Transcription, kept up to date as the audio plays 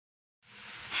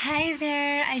Hi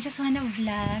there, I just want to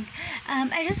vlog.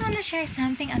 I just want to share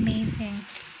something amazing.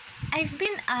 I've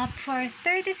been up for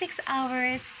 36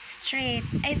 hours straight.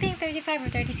 I think 35 or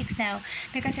 36 now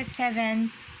because it's 7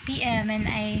 p.m. and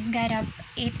I got up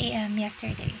 8 a.m.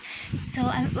 yesterday. So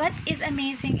what is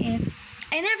amazing is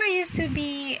I never used to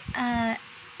be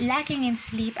lacking in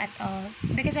sleep at all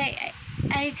because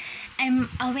I'm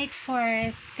awake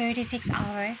for 36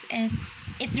 hours, and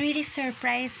it really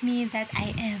surprised me that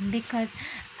I am, because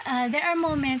there are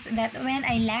moments that when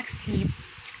I lack sleep,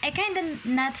 I kind of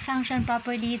not function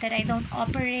properly, that I don't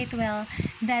operate well,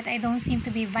 that I don't seem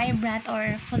to be vibrant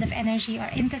or full of energy or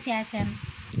enthusiasm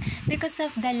because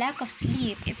of the lack of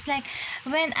sleep. It's like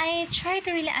when I try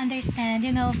to really understand,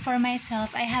 for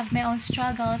myself, I have my own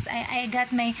struggles. I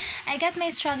got my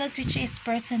struggles, which is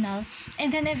personal,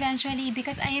 and then eventually,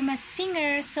 because I am a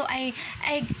singer, so I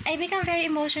become very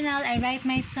emotional. I write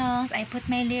my songs, I put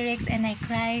my lyrics, and I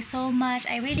cry so much.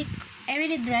 I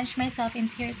really drench myself in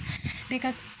tears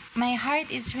because my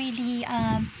heart is really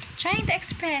trying to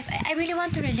express. I really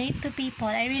want to relate to people.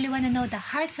 I really want to know the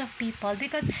hearts of people,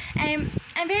 because I'm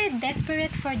very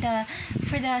desperate for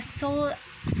the soul,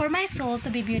 for my soul to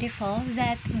be beautiful,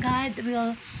 that God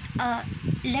will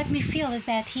let me feel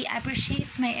that He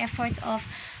appreciates my efforts of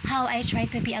how I try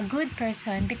to be a good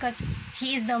person, because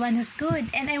He is the one who's good.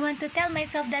 And I want to tell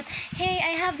myself that, hey,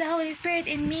 I have the Holy Spirit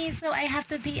in me, so I have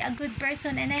to be a good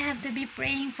person, and I have to be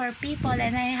praying for people,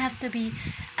 and I have to be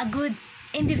a good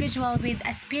individual with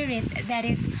a spirit that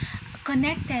is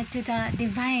connected to the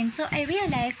divine. So I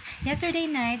realized yesterday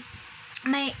night,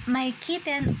 my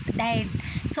kitten died.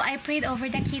 So I prayed over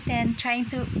the kitten, trying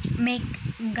to make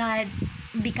God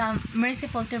become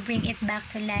merciful to bring it back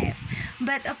to life.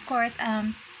 But of course,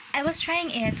 I was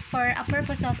trying it for a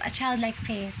purpose of a childlike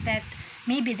faith, that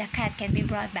maybe the cat can be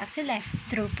brought back to life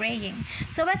through praying.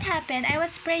 So what happened? I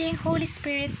was praying Holy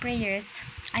Spirit prayers.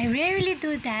 I rarely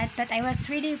do that, but I was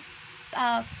really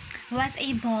was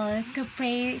able to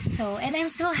pray so, and I'm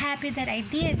so happy that I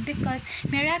did, because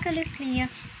miraculously,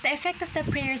 the effect of the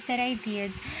prayers that I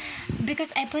did,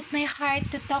 because I put my heart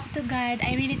to talk to God.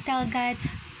 I really tell God,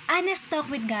 honest talk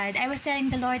with God. I was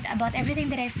telling the Lord about everything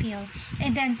that I feel,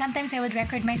 and then sometimes I would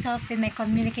record myself with my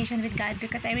communication with God,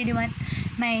 because I really want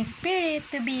my spirit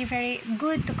to be very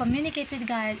good to communicate with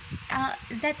God,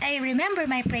 that I remember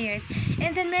my prayers.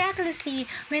 And then miraculously,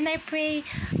 when I pray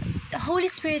Holy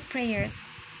Spirit prayers,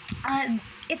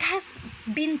 it has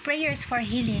been prayers for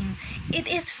healing. It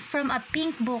is from a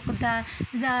pink book,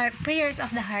 the prayers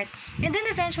of the heart. And then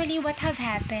eventually, what have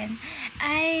happened?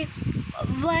 I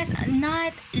was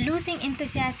not losing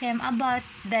enthusiasm about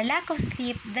the lack of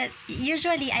sleep. That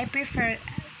usually I prefer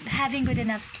having good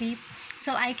enough sleep,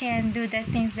 so I can do the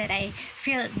things that I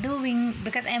feel doing,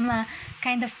 because I'm a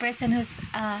kind of person who's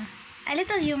a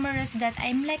little humorous, that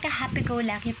I'm like a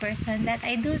happy-go-lucky person, that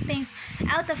I do things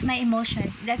out of my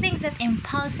emotions, the things that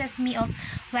impulses me of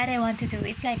what I want to do.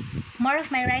 It's like more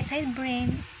of my right side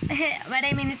brain. What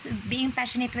I mean is being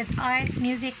passionate with arts,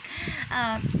 music,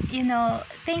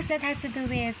 things that has to do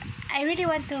with, I really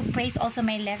want to praise also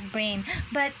my left brain,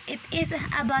 but it is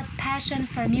about passion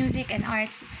for music and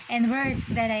arts and words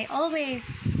that I always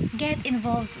get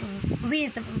involved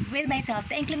with myself,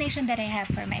 the inclination that I have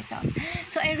for myself.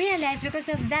 So I realized, because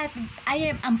of that, I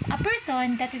am a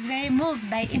person that is very moved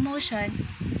by emotions.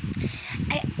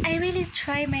 I really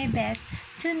try my best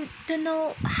to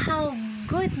know how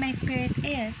good my spirit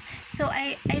is. So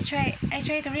I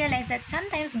try to realize that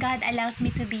sometimes God allows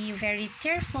me to be very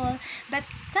tearful, but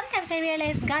sometimes I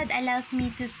realize God allows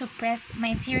me to suppress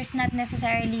my tears, not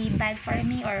necessarily bad for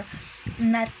me, or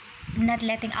not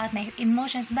letting out my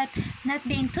emotions, but not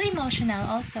being too emotional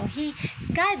also.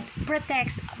 God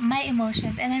protects my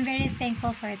emotions, and I'm very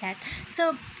thankful for that.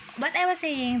 So what I was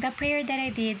saying, the prayer that I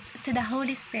did to the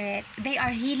Holy Spirit, they are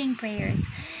healing prayers.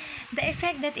 The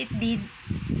effect that it did,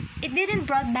 it didn't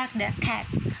brought back the cat,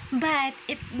 but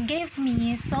it gave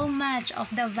me so much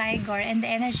of the vigor and the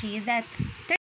energy that